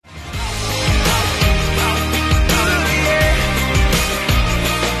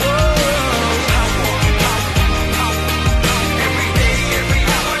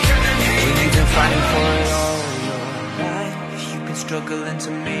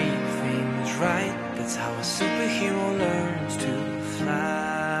make things right. That's how a superhero learns to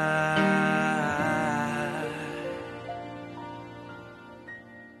fly.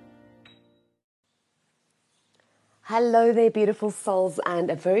 Hello there, beautiful souls,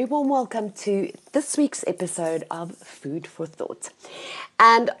 and a very warm welcome to this week's episode of Food for Thought.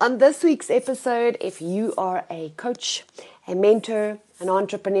 And on this week's episode, if you are a coach, a mentor, an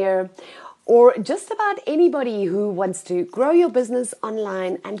entrepreneur, or just about anybody who wants to grow your business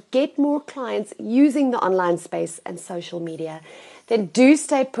online and get more clients using the online space and social media, then do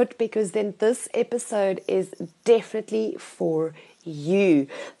stay put, because then this episode is definitely for you.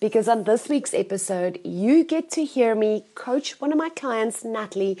 Because on this week's episode, you get to hear me coach one of my clients,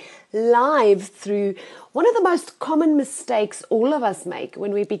 Natalie, live through one of the most common mistakes all of us make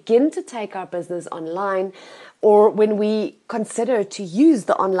when we begin to take our business online, or when we consider to use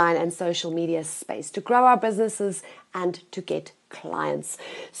the online and social media space to grow our businesses and to get clients.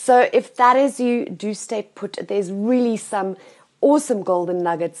 So if that is you, do stay put. There's really some awesome golden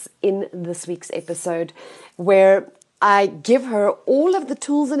nuggets in this week's episode, where I give her all of the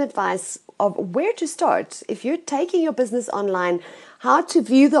tools and advice of where to start if you're taking your business online, how to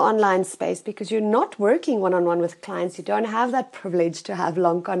view the online space, because you're not working one-on-one with clients. You don't have that privilege to have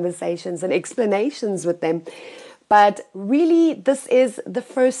long conversations and explanations with them. But really, this is the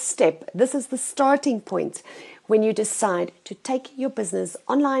first step. This is the starting point when you decide to take your business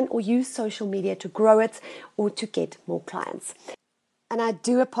online or use social media to grow it or to get more clients. And I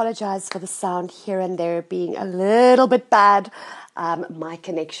do apologize for the sound here and there being a little bit bad. My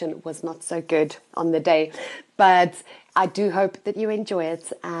connection was not so good on the day, but I do hope that you enjoy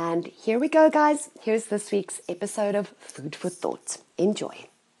it. And here we go, guys. Here's this week's episode of Food for Thought. Enjoy.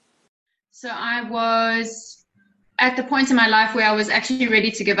 So I was at the point in my life where I was actually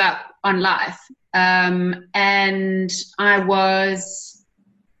ready to give up on life. And I was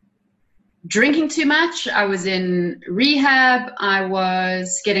drinking too much. I was in rehab. I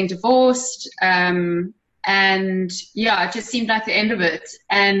was getting divorced. And yeah, it just seemed like the end of it.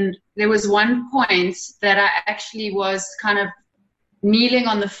 And there was one point that I actually was kind of kneeling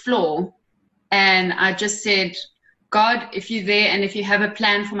on the floor. And I just said, God, if you're there and if you have a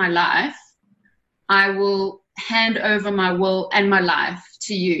plan for my life, I will hand over my will and my life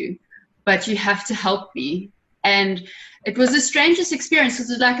to you. But you have to help me. And it was the strangest experience. It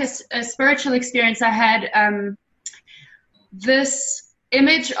was like a spiritual experience. I had this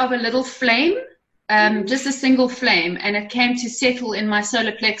image of a little flame, just a single flame, and it came to settle in my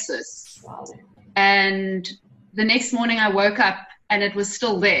solar plexus. Wow. And the next morning I woke up and it was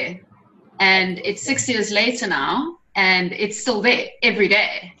still there. And it's 6 years later now, and it's still there every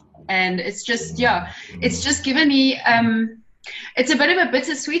day. And it's just, yeah, it's just given me... it's a bit of a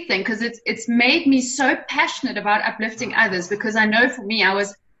bittersweet thing, because it's made me so passionate about uplifting others, because I know for me, I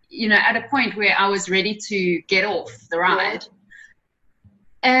was, at a point where I was ready to get off the ride. Yeah.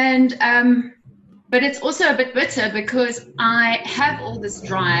 And, but it's also a bit bitter, because I have all this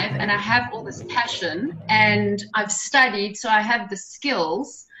drive and I have all this passion and I've studied, so I have the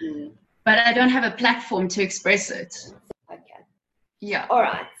skills, but I don't have a platform to express it. Okay. Yeah. All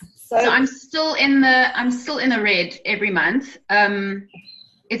right. So I'm still in the red every month.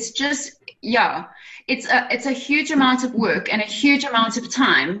 It's just, yeah, it's a huge amount of work and a huge amount of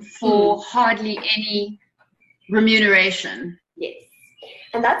time for hardly any remuneration. Yes,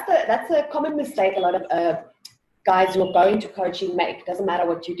 and that's a common mistake a lot of guys who are going to coaching make. Doesn't matter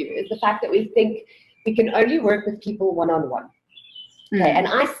what you do. Is the fact that we think we can only work with people one-on-one. Okay, and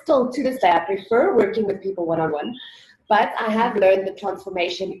I still, to this day, I prefer working with people one-on-one. But I have learned that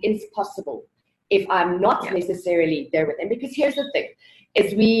transformation is possible if I'm not necessarily there with them. Because here's the thing,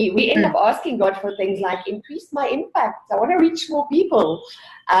 is we end up asking God for things like, increase my impact. I want to reach more people.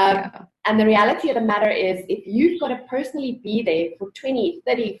 And the reality of the matter is, if you've got to personally be there for 20,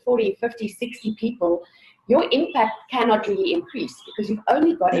 30, 40, 50, 60 people, your impact cannot really increase, because you've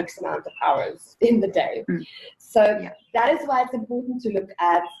only got X amount of hours in the day. So that is why it's important to look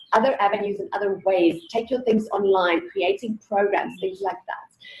at other avenues and other ways. Take your things online, creating programs, things like that.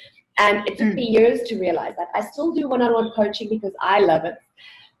 And it took me years to realize that. I still do one-on-one coaching because I love it.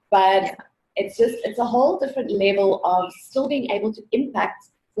 But it's a whole different level of still being able to impact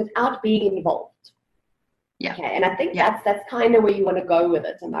without being involved. Yeah. Okay. And I think that's kind of where you want to go with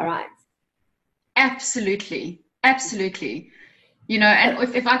it. Am I right? Absolutely. Absolutely.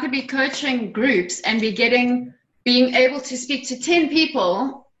 And if I could be coaching groups and being able to speak to 10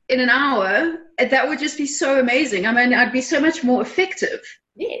 people in an hour, that would just be so amazing. I mean, I'd be so much more effective.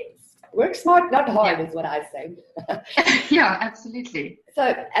 Yes. Work smart, not hard, Yeah. is what I say. Yeah, absolutely. So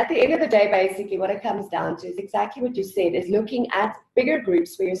at the end of the day, basically what it comes down to is exactly what you said, is looking at bigger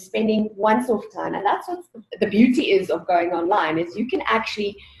groups where you're spending once-off time. And that's what the beauty is of going online, is you can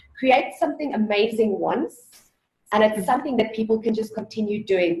actually create something amazing once, and it's something that people can just continue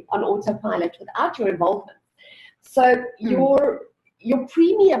doing on autopilot without your involvement. So your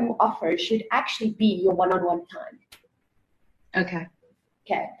premium offer should actually be your one-on-one time. Okay.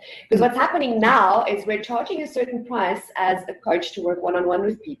 Okay, because what's happening now is we're charging a certain price as a coach to work one-on-one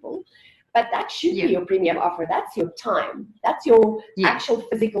with people, but that should be your premium offer. That's your time. That's your actual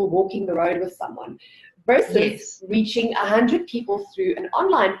physical walking the road with someone, versus reaching 100 people through an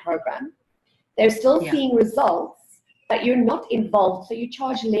online program. They're still seeing results, but you're not involved, so you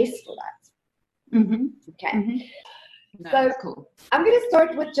charge less for that. Okay. No, so that's cool. I'm going to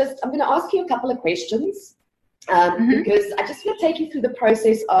start with I'm going to ask you a couple of questions. Because I just want to take you through the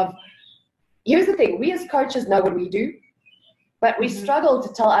process of, here's the thing, we as coaches know what we do, but we struggle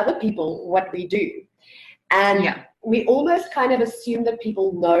to tell other people what we do. And we almost kind of assume that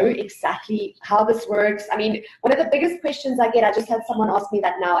people know exactly how this works. I mean, one of the biggest questions I get, I just had someone ask me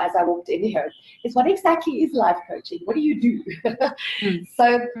that now as I walked in here, is what exactly is life coaching? What do you do?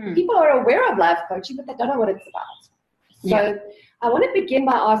 So people are aware of life coaching, but they don't know what it's about. So I want to begin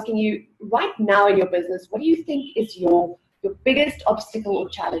by asking you, right now in your business, what do you think is your biggest obstacle or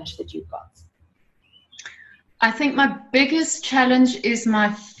challenge that you've got? I think my biggest challenge is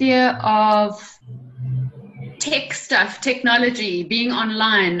my fear of tech stuff, technology, being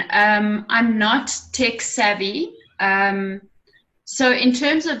online. I'm not tech savvy. So in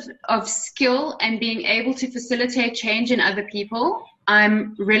terms of skill and being able to facilitate change in other people,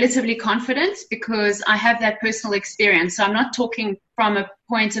 I'm relatively confident because I have that personal experience. So I'm not talking from a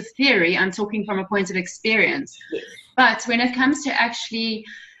point of theory, I'm talking from a point of experience. Yes. But when it comes to actually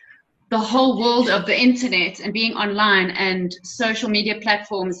the whole world of the internet and being online and social media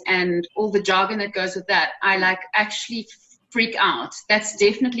platforms and all the jargon that goes with that, I actually freak out. That's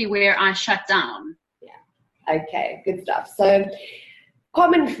definitely where I shut down. Yeah. Okay, good stuff. So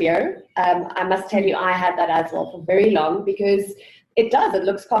common fear, I must tell you, I had that as well for very long, because it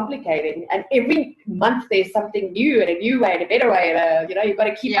looks complicating, and every month there's something new and a new way and a better way, and you've got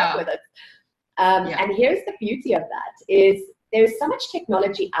to keep up with it. And here's the beauty of that, is there's so much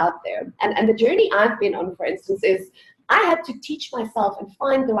technology out there, and the journey I've been on, for instance, is I had to teach myself and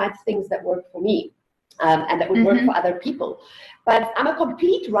find the right things that work for me, and that would work for other people. But I'm a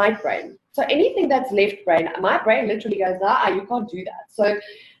complete right brain, so anything that's left brain, my brain literally goes, you can't do that. So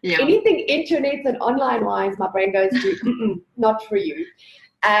anything internet and online wise, my brain goes to not for you.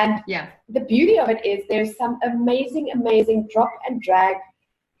 And the beauty of it is there's some amazing drop and drag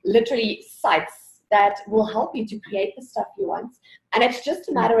literally sites that will help you to create the stuff you want, and it's just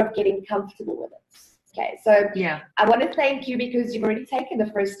a matter of getting comfortable with it. Okay, so I want to thank you because you've already taken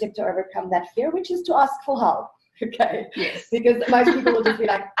the first step to overcome that fear, which is to ask for help. Okay. Yes. Because most people will just be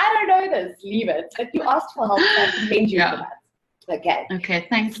like, I don't know this, leave it. But you asked for help, so I commend you for that. Okay. Okay,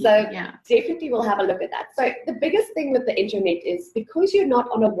 thank you. So definitely we'll have a look at that. So the biggest thing with the internet is, because you're not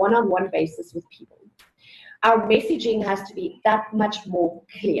on a one-on-one basis with people, our messaging has to be that much more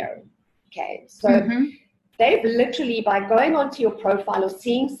clear. Okay. So they've literally, by going onto your profile or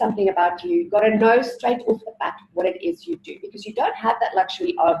seeing something about you, got to know straight off the bat what it is you do, because you don't have that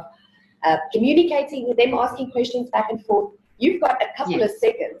luxury of communicating with them, asking questions back and forth. You've got a couple of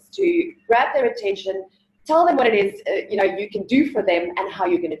seconds to grab their attention, tell them what it is you can do for them and how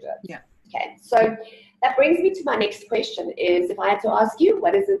you're going to do it. Yeah. Okay. So that brings me to my next question, is if I had to ask you,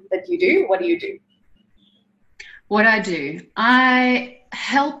 what is it that you do? What do you do? What I do, I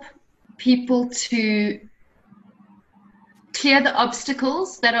help people to clear the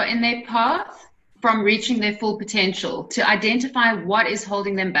obstacles that are in their path from reaching their full potential, to identify what is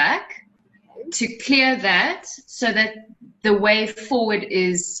holding them back, to clear that so that the way forward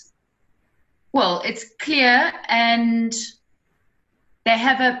is, it's clear and they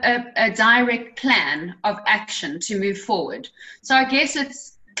have a direct plan of action to move forward. So I guess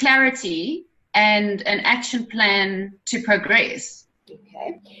it's clarity and an action plan to progress.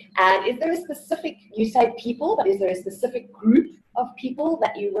 Okay. And is there a specific, you say people, but is there a specific group of people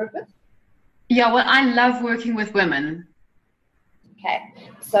that you work with? Yeah, well, I love working with women. Okay,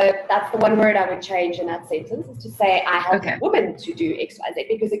 so that's the one word I would change in that sentence, is to say I help women to do X, Y, Z,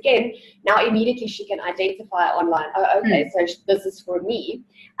 because again, now immediately she can identify online, so this is for me,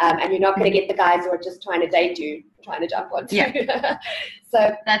 and you're not going to get the guys who are just trying to date you, trying to jump on.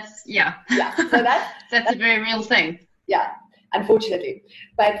 So that's, so that's a very real thing. Yeah, unfortunately.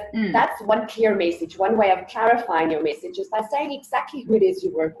 But that's one clear message. One way of clarifying your message is by saying exactly who it is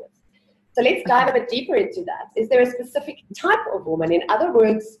you work with. So let's dive a bit deeper into that. Is there a specific type of woman? In other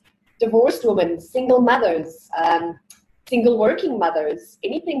words, divorced women, single mothers, single working mothers,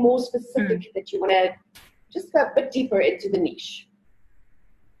 anything more specific that you want to just go a bit deeper into the niche?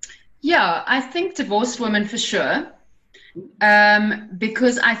 Yeah, I think divorced women for sure.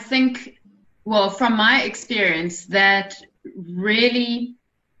 Because I think, well, from my experience, that really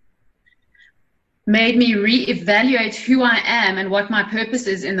made me reevaluate who I am and what my purpose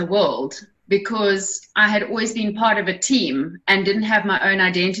is in the world, because I had always been part of a team and didn't have my own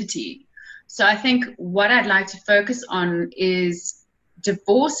identity. So I think what I'd like to focus on is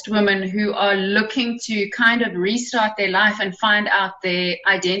divorced women who are looking to kind of restart their life and find out their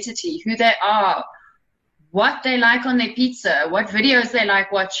identity, who they are, what they like on their pizza, what videos they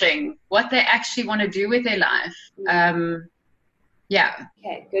like watching, what they actually want to do with their life. Yeah.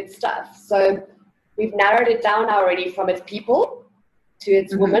 Okay, good stuff. So we've narrowed it down already from its people to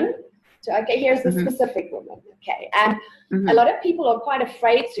its woman to, okay, here's the specific woman. Okay, and a lot of people are quite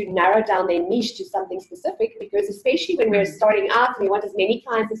afraid to narrow down their niche to something specific, because especially when we're starting out and we want as many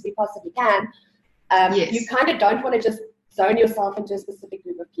clients as we possibly can, you kind of don't want to just zone yourself into a specific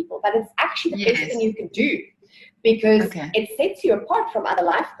group of people. But it's actually the best thing you can do, because it sets you apart from other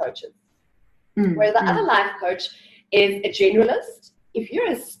life coaches. Where the other life coach is a generalist. If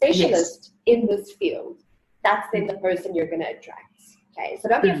you're a specialist in this field, that's then the person you're going to attract. Okay, so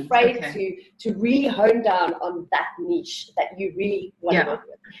don't be afraid to really hone down on that niche that you really want to work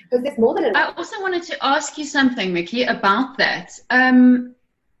with, because there's more than enough. I also wanted to ask you something, Mickey, about that.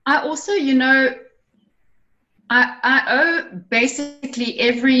 I also, you know, I owe basically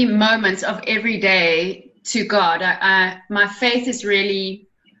every moment of every day to God. My faith is really,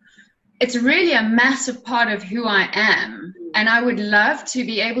 it's really a massive part of who I am. And I would love to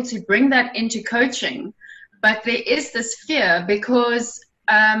be able to bring that into coaching. But there is this fear because,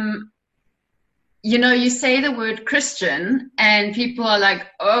 you know, you say the word Christian and people are like,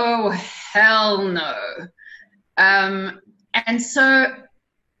 oh, hell no. And so,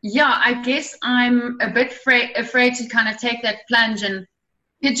 yeah, I guess I'm a bit afraid to kind of take that plunge and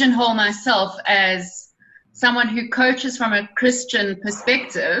pigeonhole myself as someone who coaches from a Christian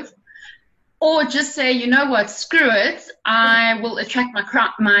perspective, or just say, you know what, screw it, I will attract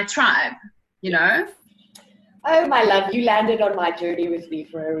my tribe, you know? Oh, my love, you landed on my journey with me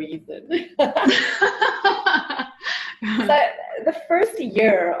for a reason. So the first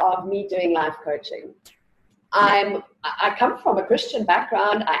year of me doing life coaching, I come from a Christian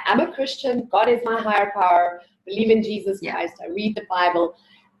background. I am a Christian. God is my higher power. Believe in Jesus Christ. I read the Bible.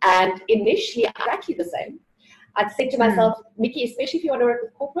 And initially, exactly the same. I'd say to myself, Mickey, especially if you want to work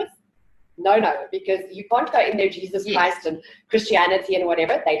with corporates, no, because you can't go in there, Jesus Christ and Christianity and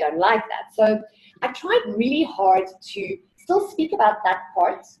whatever. They don't like that. So I tried really hard to still speak about that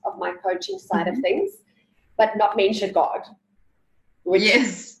part of my coaching side of things, but not mention God, which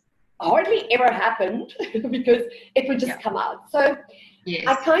hardly ever happened because it would just come out. So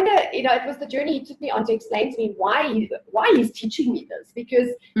I kind of, you know, it was the journey he took me on to explain to me why he's teaching me this. Because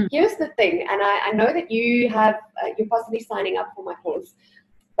here's the thing, and I know that you have, you're possibly signing up for my course,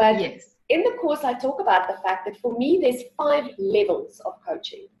 but in the course I talk about the fact that for me there's 5 levels of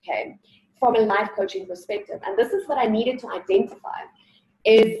coaching, okay, from a life coaching perspective. And this is what I needed to identify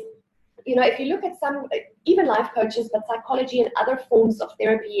is, you know, if you look at some, even life coaches, but psychology and other forms of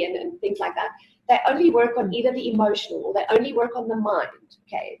therapy and things like that, they only work on either the emotional or they only work on the mind,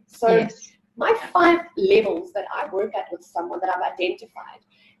 okay? So my 5 levels that I work at with someone that I've identified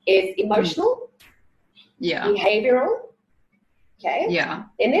is emotional, behavioral, okay?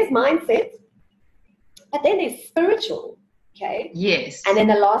 Then there's mindset, but then there's spiritual, okay? And then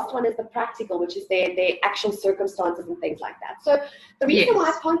the last one is the practical, which is their actual circumstances and things like that. So the reason why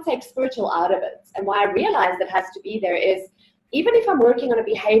I can't take spiritual out of it and why I realize it has to be there is, even if I'm working on a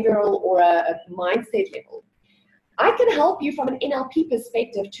behavioral or a mindset level, I can help you from an NLP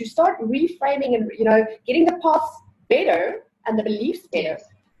perspective to start reframing and, you know, getting the paths better and the beliefs better.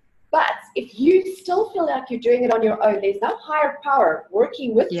 But if you still feel like you're doing it on your own, there's no higher power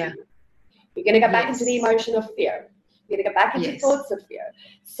working with you. You're going to go back into the emotion of fear. You're going to go back into thoughts of fear.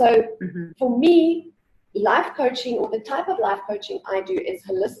 So for me, life coaching, or the type of life coaching I do, is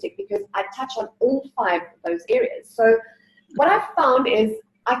holistic because I touch on all 5 of those areas. So what I've found is,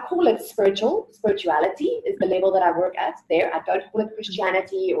 I call it spirituality is the level that I work at there. I don't call it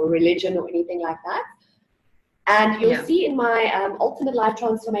Christianity or religion or anything like that. And you'll see in my Ultimate Life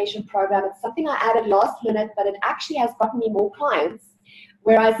Transformation program, it's something I added last minute, but it actually has gotten me more clients,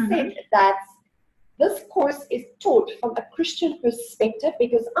 where I said that this course is taught from a Christian perspective,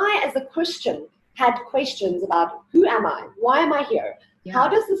 because I, as a Christian, had questions about who am I? Why am I here? How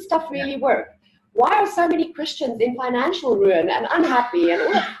does this stuff really work? Why are so many Christians in financial ruin and unhappy? And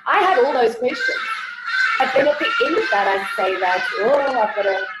I had all those questions. But then at the end of that, I say that, I've got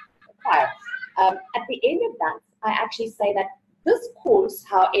a fire. At the end of that, I actually say that this course,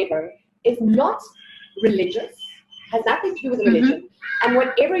 however, is not religious, has nothing to do with religion. And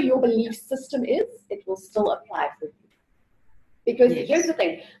whatever your belief system is, it will still apply for you. Because here's the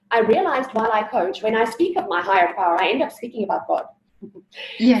thing, I realized while I coach, when I speak of my higher power, I end up speaking about God.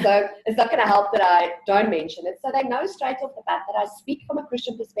 So it's not going to help that I don't mention it. So they know straight off the bat that I speak from a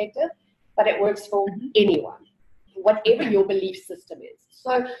Christian perspective, but it works for anyone, whatever your belief system is.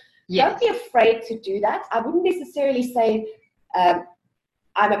 So don't be afraid to do that. I wouldn't necessarily say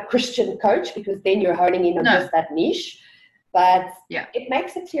I'm a Christian coach, because then you're honing in on just that niche. But it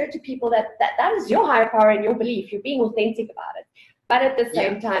makes it clear to people that is your higher power and your belief. You're being authentic about it. But at the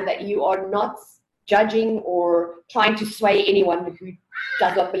same time, that you are not judging or trying to sway anyone who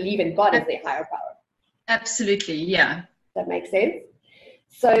does not believe in God as their higher power. Absolutely, yeah. That makes sense?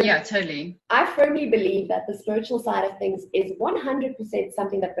 So yeah, totally. I firmly believe that the spiritual side of things is 100%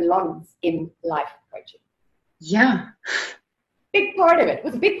 something that belongs in life coaching. Yeah. Big part of it. It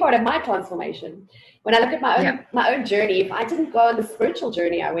was a big part of my transformation. When I look at my own journey, if I didn't go on the spiritual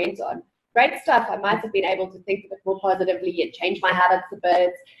journey I went on, great stuff, I might have been able to think a bit more positively and change my habits a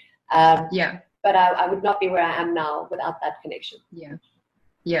bit. But I would not be where I am now without that connection.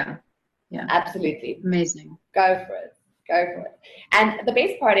 Yeah. Absolutely. Amazing. Go for it. And the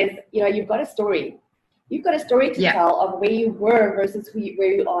best part is, you've got a story. You've got a story to tell of where you were versus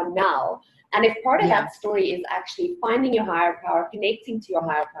where you are now. And if part of that story is actually finding your higher power, connecting to your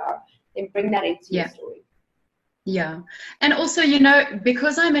higher power, then bring that into your story. Yeah. And also,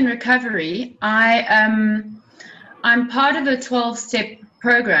 because I'm in recovery, I'm part of a 12-step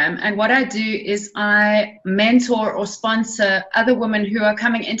program. And what I do is I mentor or sponsor other women who are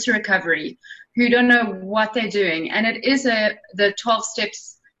coming into recovery, who don't know what they're doing. And it is the 12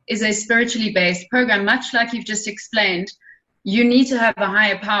 steps is a spiritually based program, much like you've just explained. You need to have a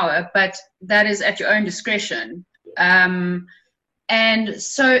higher power, but that is at your own discretion. And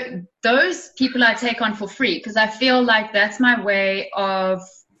so those people I take on for free, because I feel like that's my way of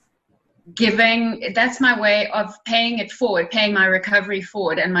giving, that's my way of paying it forward, paying my recovery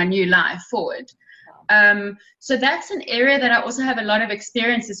forward and my new life forward. So that's an area that I also have a lot of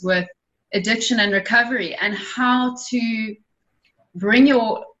experiences with, addiction and recovery, and how to bring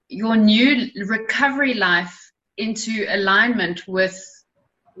your new recovery life into alignment with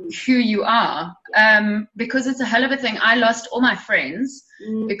who you are, because it's a hell of a thing. I lost all my friends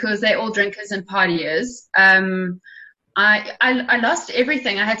because they're all drinkers and partiers. I lost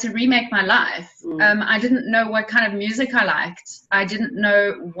everything. I had to remake my life. I didn't know what kind of music I liked. I didn't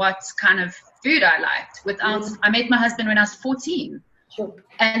know what kind of food I liked. I met my husband when I was 14. Sure.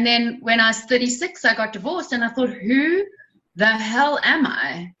 And then when I was 36, I got divorced, and I thought, who the hell am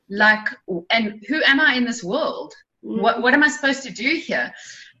I? And who am I in this world? What am I supposed to do here?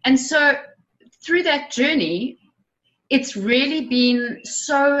 And so through that journey, it's really been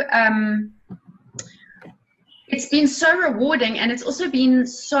so, it's been so rewarding, and it's also been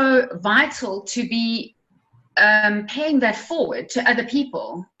so vital to be paying that forward to other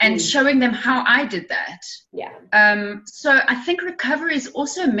people and showing them how I did that. So I think recovery is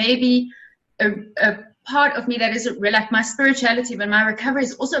also maybe a part of me that is like my spirituality, but my recovery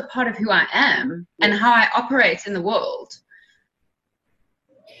is also a part of who I am and how I operate in the world.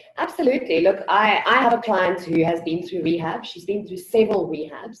 Absolutely. Look, I have a client who has been through rehab. She's been through several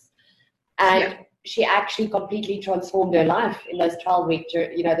rehabs, and she actually completely transformed her life in those 12-week,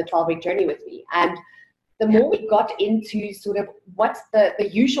 the 12-week journey with me. And the more we got into sort of what the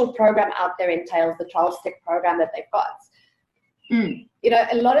usual program out there entails, the 12-step program that they've got,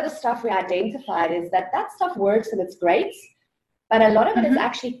 a lot of the stuff we identified is that stuff works and it's great, but a lot of it is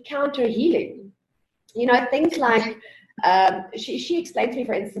actually counter-healing. Things like, she explained to me,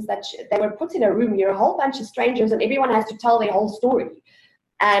 for instance, that they were put in a room, you're a whole bunch of strangers, and everyone has to tell their whole story,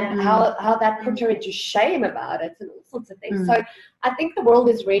 and how that put her into shame about it and all sorts of things. So I think the world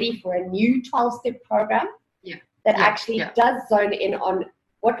is ready for a new 12-step program that actually does zone in on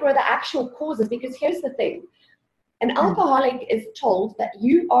what were the actual causes. Because here's the thing, an alcoholic is told that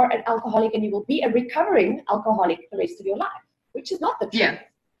you are an alcoholic and you will be a recovering alcoholic the rest of your life, which is not the truth.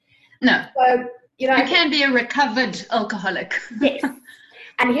 No. So, you can be a recovered alcoholic. Yes.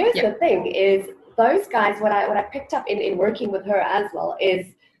 And here's the thing is, those guys, what I picked up in working with her as well is,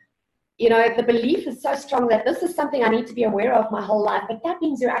 the belief is so strong that this is something I need to be aware of my whole life, but that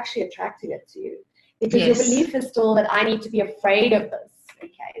means you're actually attracting it to you. Because your belief is still that I need to be afraid of this.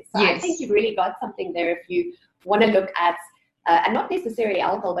 Okay. So I think you've really got something there if you want to look at and not necessarily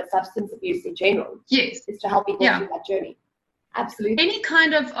alcohol, but substance abuse in general. Yes. Is to help people through that journey. Absolutely. Any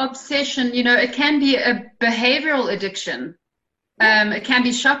kind of obsession, it can be a behavioral addiction. It can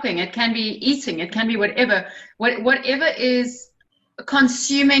be shopping, it can be eating, it can be whatever. Whatever is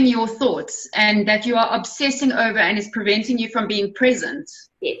consuming your thoughts and that you are obsessing over and is preventing you from being present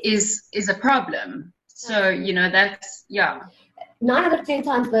is a problem. So, that's, 9 out of 10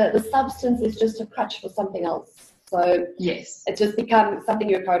 times the substance is just a crutch for something else. So yes, it just becomes something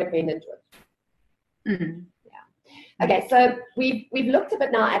you're codependent with. Mm-hmm. Yeah. Okay, so we've looked a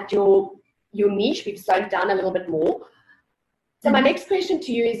bit now at your niche. We've slowed down a little bit more. So my next question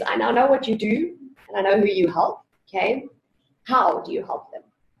to you is, I now know what you do and I know who you help. Okay, how do you help them?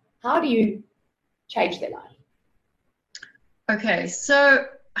 How do you change their life? Okay, so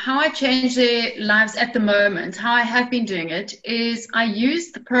how I change their lives at the moment, how I have been doing it, is I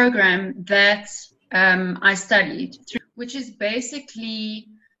use the program that I studied, which is basically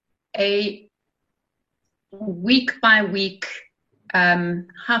a week by week,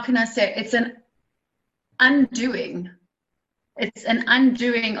 how can I say, it's an undoing. It's an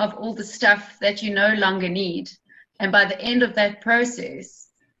undoing of all the stuff that you no longer need. And by the end of that process,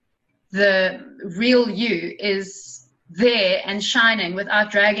 the real you is there and shining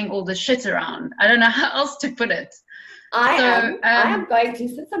without dragging all the shit around. I don't know how else to put it. I am going to,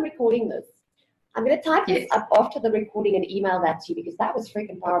 since I'm recording this, I'm going to type this up after the recording and email that to you, because that was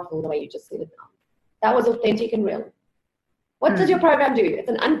freaking powerful the way you just said it now. That was authentic and real. What does your program do? It's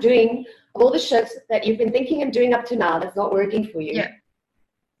an undoing of all the shit that you've been thinking and doing up to now that's not working for you.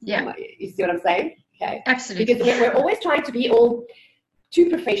 Yeah. You see what I'm saying? Okay. Absolutely. Because we're always trying to be all too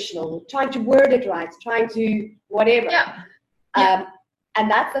professional, trying to word it right, trying to whatever. Yeah. And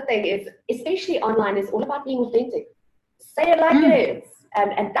that's the thing is, especially online, is all about being authentic. Say it like it is.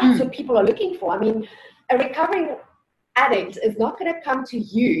 And that's what people are looking for. I mean, a recovering addict is not going to come to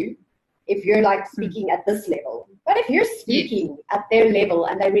you if you're like speaking at this level. But if you're speaking at their level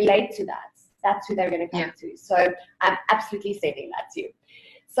and they relate to that, that's who they're going to come to. So I'm absolutely saying that to you.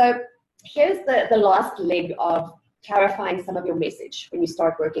 So here's the last leg of clarifying some of your message when you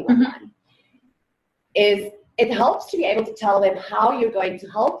start working online. Is it helps to be able to tell them how you're going to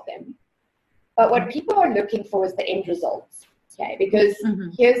help them. But what people are looking for is the end results. Okay, because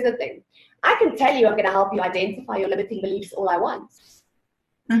here's the thing. I can tell you I'm going to help you identify your limiting beliefs all I want.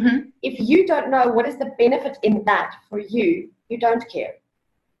 If you don't know what is the benefit in that for you, you don't care.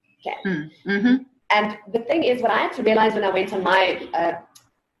 Okay. And the thing is, what I had to realize when I went on my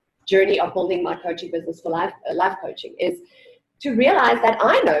journey of building my coaching business for life coaching is to realize that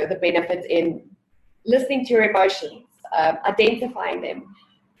I know the benefits in listening to your emotions, identifying them,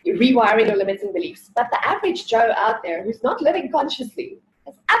 rewiring your limiting beliefs. But the average Joe out there who's not living consciously,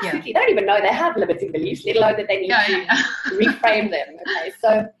 absolutely, they don't even know they have limiting beliefs, let alone that they need to reframe them. Okay,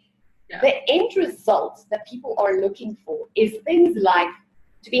 so the end result that people are looking for is things like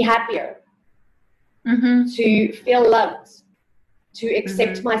to be happier, to feel loved, to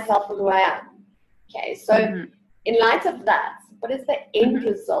accept myself for who I am. Okay, so in light of that, what is the end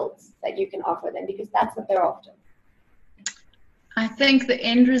result that you can offer them? Because that's what they're after. I think the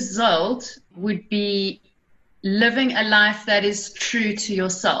end result would be living a life that is true to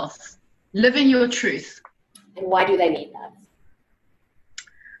yourself, living your truth. And why do they need that?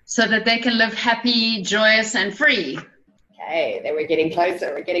 So that they can live happy, joyous, and free. Okay, then we're getting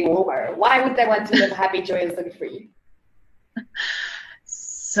closer, we're getting warmer. Why would they want to live happy, joyous, and free?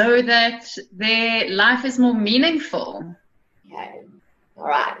 So that their life is more meaningful. Okay, all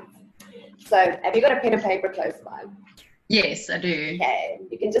right. So have you got a pen and paper close by? Yes, I do. Okay,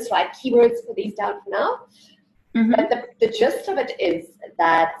 you can just write keywords for these down for now. But the gist of it is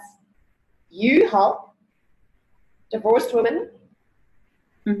that you help divorced women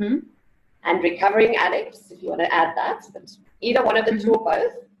and recovering addicts, if you want to add that, but either one of the two or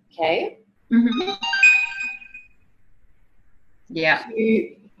both, okay? Yeah.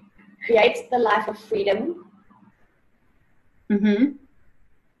 To create the life of freedom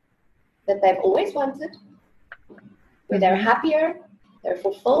that they've always wanted, where they're happier, they're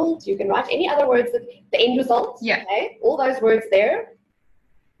fulfilled. You can write any other words, that the end result, okay? All those words there.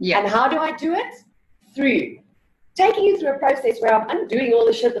 And how do I do it? Through taking you through a process where I'm undoing all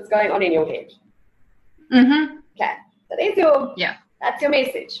the shit that's going on in your head. Okay, so there's your, that's your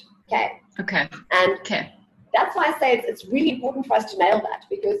message, okay? And that's why I say it's really important for us to nail that,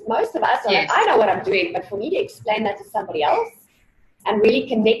 because most of us are like, I know what I'm doing, but for me to explain that to somebody else and really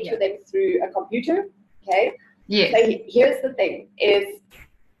connect with them through a computer, okay? So here's the thing, is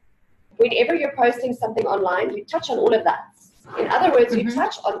whenever you're posting something online, you touch on all of that. In other words, you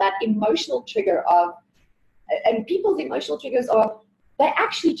touch on that emotional trigger of and people's emotional triggers are, they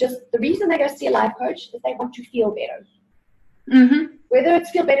actually just, the reason they go see a life coach is they want to feel better. Mm-hmm. Whether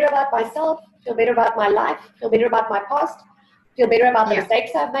it's feel better about myself, feel better about my life, feel better about my past, feel better about the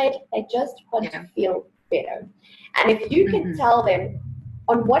mistakes I've made, they just want to feel better. And if you can tell them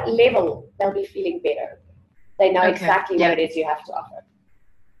on what level they'll be feeling better, they know exactly what it is you have to offer.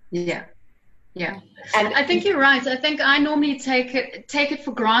 Yeah. Yeah. And I think you're right. I think I normally take it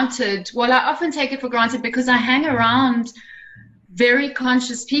for granted. Well, I often take it for granted because I hang around very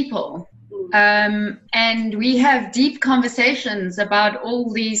conscious people. And we have deep conversations about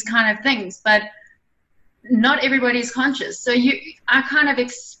all these kind of things, but not everybody's conscious. So I kind of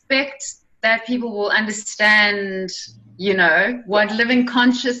expect that people will understand, you know, what living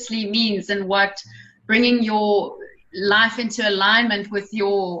consciously means and what bringing your life into alignment with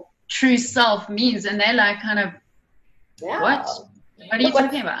your true self means. And they're like, kind of, what? What are you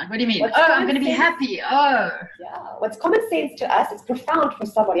talking about? What do you mean? Oh, I'm going to be happy. Oh. Yeah. What's common sense to us is profound for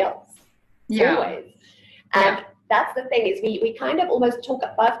somebody else. Always. And that's the thing, is we kind of almost talk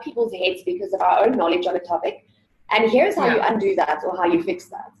above people's heads because of our own knowledge on a topic. And here's how you undo that, or how you fix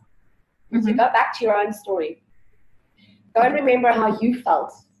that. So go back to your own story. Go and remember how you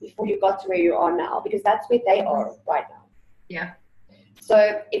felt before you got to where you are now, because that's where they are right now. Yeah.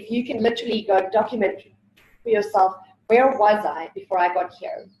 So if you can literally go document for yourself, where was I before I got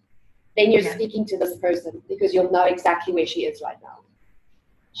here? Then you're speaking to this person, because you'll know exactly where she is right now.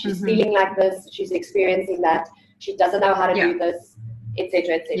 She's feeling like this, she's experiencing that, she doesn't know how to do this,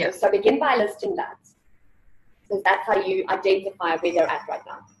 etc., etc. So begin by listing that, because that's how you identify where they're at right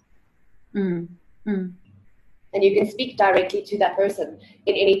now. And you can speak directly to that person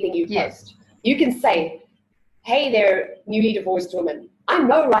in anything you post. You can say, hey there, newly divorced woman, I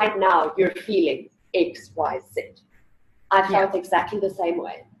know right now you're feeling X, Y, Z. I felt exactly the same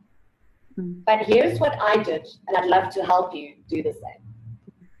way. But here's what I did, and I'd love to help you do the same.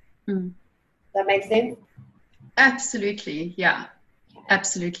 Does that make sense? Absolutely, yeah.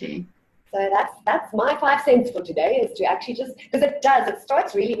 Absolutely. So that's my 5 cents for today, is to actually just, because it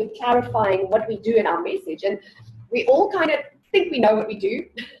starts really with clarifying what we do in our message. And we all kind of think we know what we do.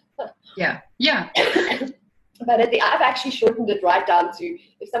 Yeah. But I've actually shortened it right down to,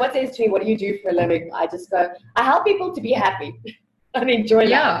 if someone says to me, what do you do for a living? I just go, I help people to be happy and enjoy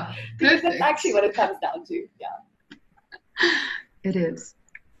life. Because that's actually what it comes down to. Yeah. It is.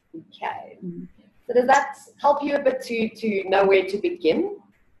 Okay. So does that help you a bit to know where to begin?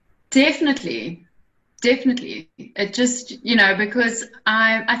 Definitely. It just, you know, because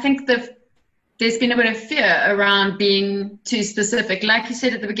I think there's been a bit of fear around being too specific. Like you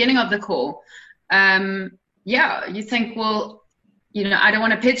said at the beginning of the call, you think, well, you know, I don't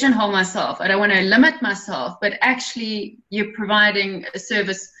want to pigeonhole myself. I don't want to limit myself. But actually, you're providing a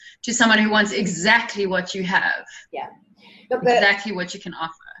service to someone who wants exactly what you have. Yeah. Look, exactly what you can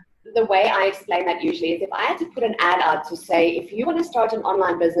offer. The way I explain that usually is, if I had to put an ad out to say, if you want to start an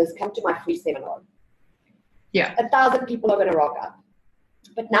online business, come to my free seminar. 1,000 people are going to rock up.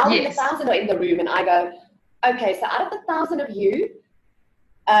 But now when 1,000 are in the room and I go, okay, so out of the 1,000 of you,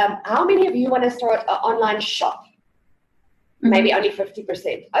 how many of you want to start an online shop? Maybe only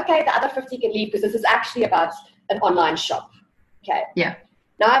 50%. Okay, the other 50 can leave, because this is actually about an online shop. Okay. Yeah.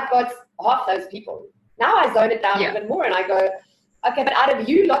 Now I've got half those people. Now I zone it down even more and I go, okay, but out of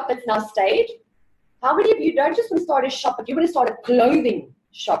you lot that's now stayed, how many of you don't just want to start a shop, but you want to start a clothing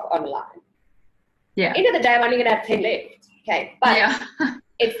shop online? Yeah. End of the day, I'm only going to have 10 left. Okay. But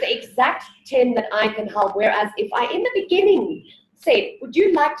it's the exact 10 that I can help. Whereas if I, in the beginning, said, would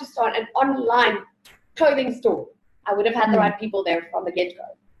you like to start an online clothing store? I would have had the right people there from the get-go.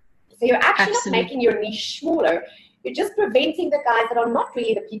 So you're actually not making your niche smaller. You're just preventing the guys that are not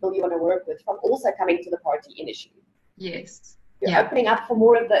really the people you want to work with from also coming to the party initially. Yes. You're opening up for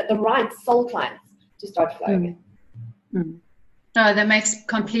more of the right soul clients to start flowing in. No, that makes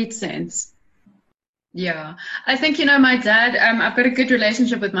complete sense. Yeah. I think, you know, my dad, I've got a good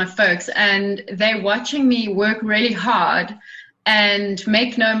relationship with my folks, and they're watching me work really hard and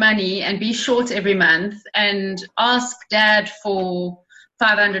make no money and be short every month and ask dad for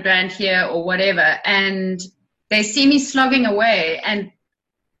 500 Rand here or whatever. And they see me slogging away, and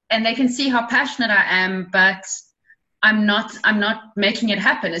they can see how passionate I am, but I'm not making it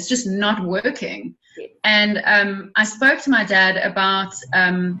happen. It's just not working. And I spoke to my dad about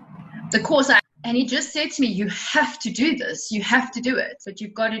the course, and he just said to me, you have to do this. You have to do it, but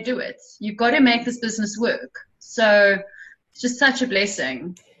you've got to do it. You've got to make this business work. So it's just such a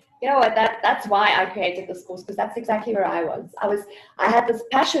blessing. You know what, that's why I created this course, because that's exactly where I was. I had this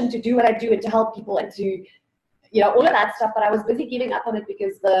passion to do what I do and to help people and to, you know, all of that stuff, but I was busy giving up on it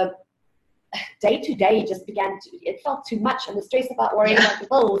because the day to day just it felt too much, and the stress about worrying about the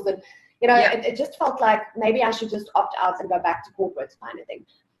bills, and it just felt like maybe I should just opt out and go back to corporate kind of thing.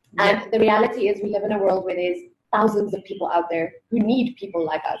 And the reality is we live in a world where there's thousands of people out there who need people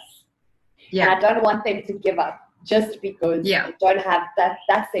like us. And I don't want them to give up just because they don't have that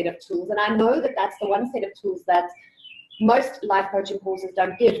set of tools. And I know that that's the one set of tools that most life coaching courses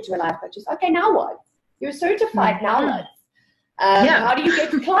don't give to a life coach. Is, okay, now what? You're certified, now what? How do you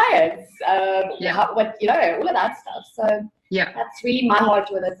get clients? All of that stuff. So that's really my heart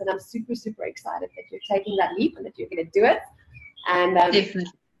with it, and I'm super, super excited that you're taking that leap and that you're going to do it. And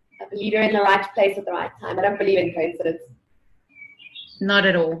Definitely. I believe you're in the right place at the right time. I don't believe in coincidence. Not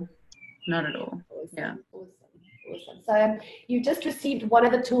at all. Not at all. Awesome. So you just received one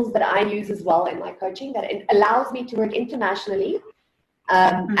of the tools that I use as well in my coaching, that it allows me to work internationally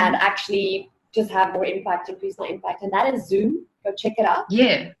and actually just have more impact, increase my impact. And that is Zoom. Go check it out.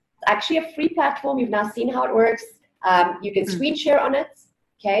 Yeah. It's actually a free platform. You've now seen how it works. You can screen share on it.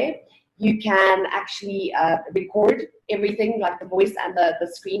 Okay. You can actually record everything, like the voice and the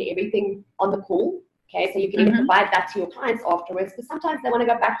screen, everything on the call. Okay. So you can even provide that to your clients afterwards, because sometimes they want to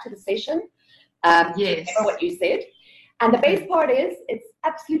go back to the session. To remember what you said. And the best part is it's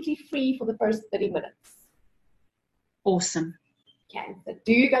absolutely free for the first 30 minutes. Awesome. Okay. So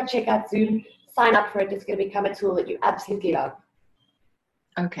do go check out Zoom. Sign up for it. It's going to become a tool that you absolutely love.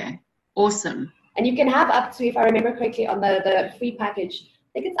 Okay. Awesome. And you can have up to, if I remember correctly, on the free package,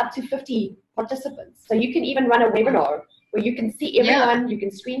 I think it's up to 50 participants. So you can even run a webinar where you can see everyone, you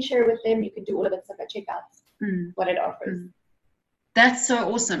can screen share with them, you can do all of it. So go check out what it offers. That's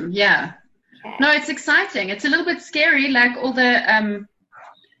so awesome. Yeah. Okay. No, it's exciting. It's a little bit scary, like all the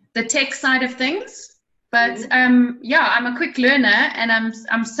tech side of things. But I'm a quick learner, and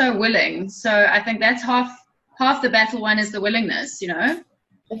I'm so willing. So I think that's half the battle one is the willingness, The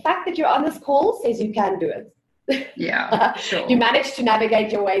fact that you're on this call says you can do it. Yeah, sure. You managed to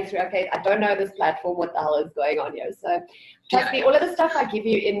navigate your way through, okay, I don't know this platform, what the hell is going on here? So trust me, all of the stuff I give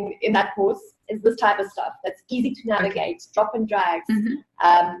you in that course is this type of stuff that's easy to navigate, drop and drags.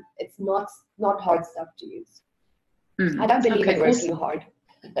 It's not hard stuff to use. I don't believe in working hard.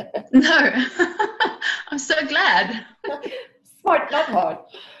 No, I'm so glad. Smart, not hard.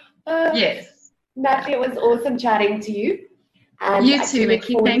 Yes. Natalie, it was awesome chatting to you. And you too,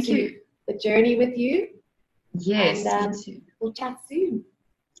 Mickey. Thank you. The journey with you. Yes, and, you too. We'll chat soon.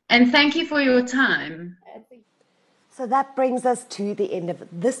 And thank you for your time. So that brings us to the end of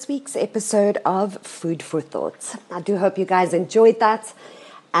this week's episode of Food for Thought. I do hope you guys enjoyed that,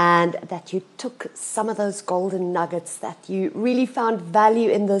 and that you took some of those golden nuggets, that you really found value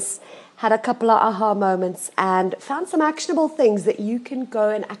in this, had a couple of aha moments, and found some actionable things that you can go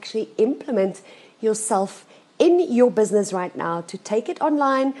and actually implement yourself in your business right now, to take it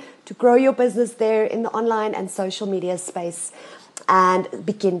online, to grow your business there in the online and social media space, and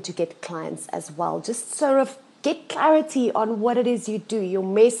begin to get clients as well. Just sort of get clarity on what it is you do, your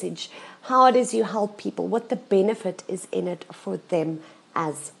message, how it is you help people, what the benefit is in it for them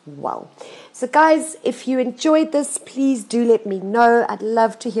as well. So guys, if you enjoyed this, please do let me know. I'd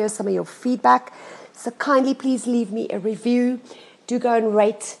love to hear some of your feedback. So kindly please leave me a review. Do go and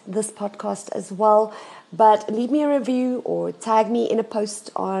rate this podcast as well. But leave me a review or tag me in a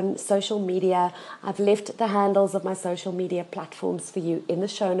post on social media. I've left the handles of my social media platforms for you in the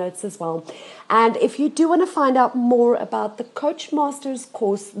show notes as well. And if you do want to find out more about the Coach Masters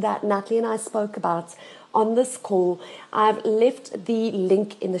course that Natalie and I spoke about on this call, I've left the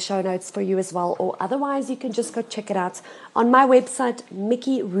link in the show notes for you as well. Or otherwise, you can just go check it out on my website,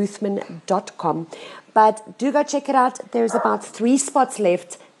 mickeyruthman.com. But do go check it out. There's about 3 spots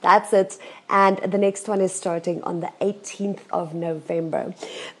left. That's it. And the next one is starting on the 18th of November.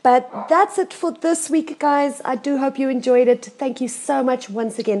 But that's it for this week, guys. I do hope you enjoyed it. Thank you so much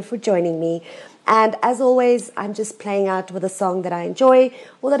once again for joining me. And as always, I'm just playing out with a song that I enjoy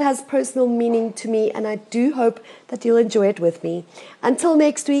or that has personal meaning to me. And I do hope that you'll enjoy it with me. Until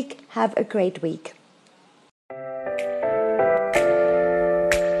next week, have a great week.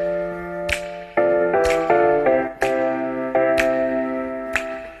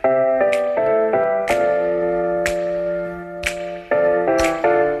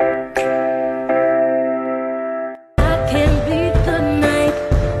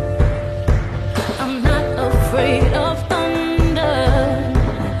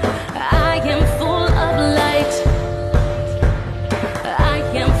 I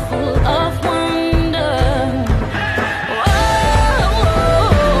am full of wonder.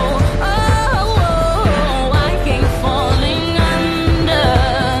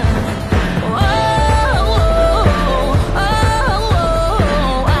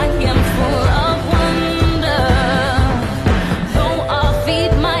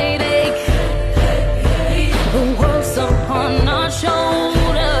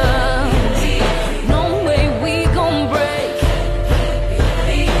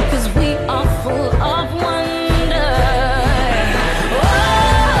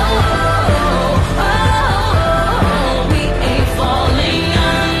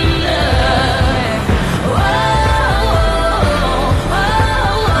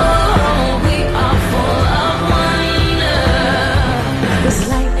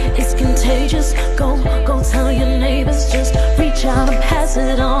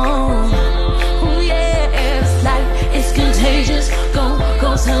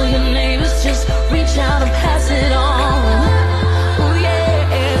 Tell your neighbors, just reach out and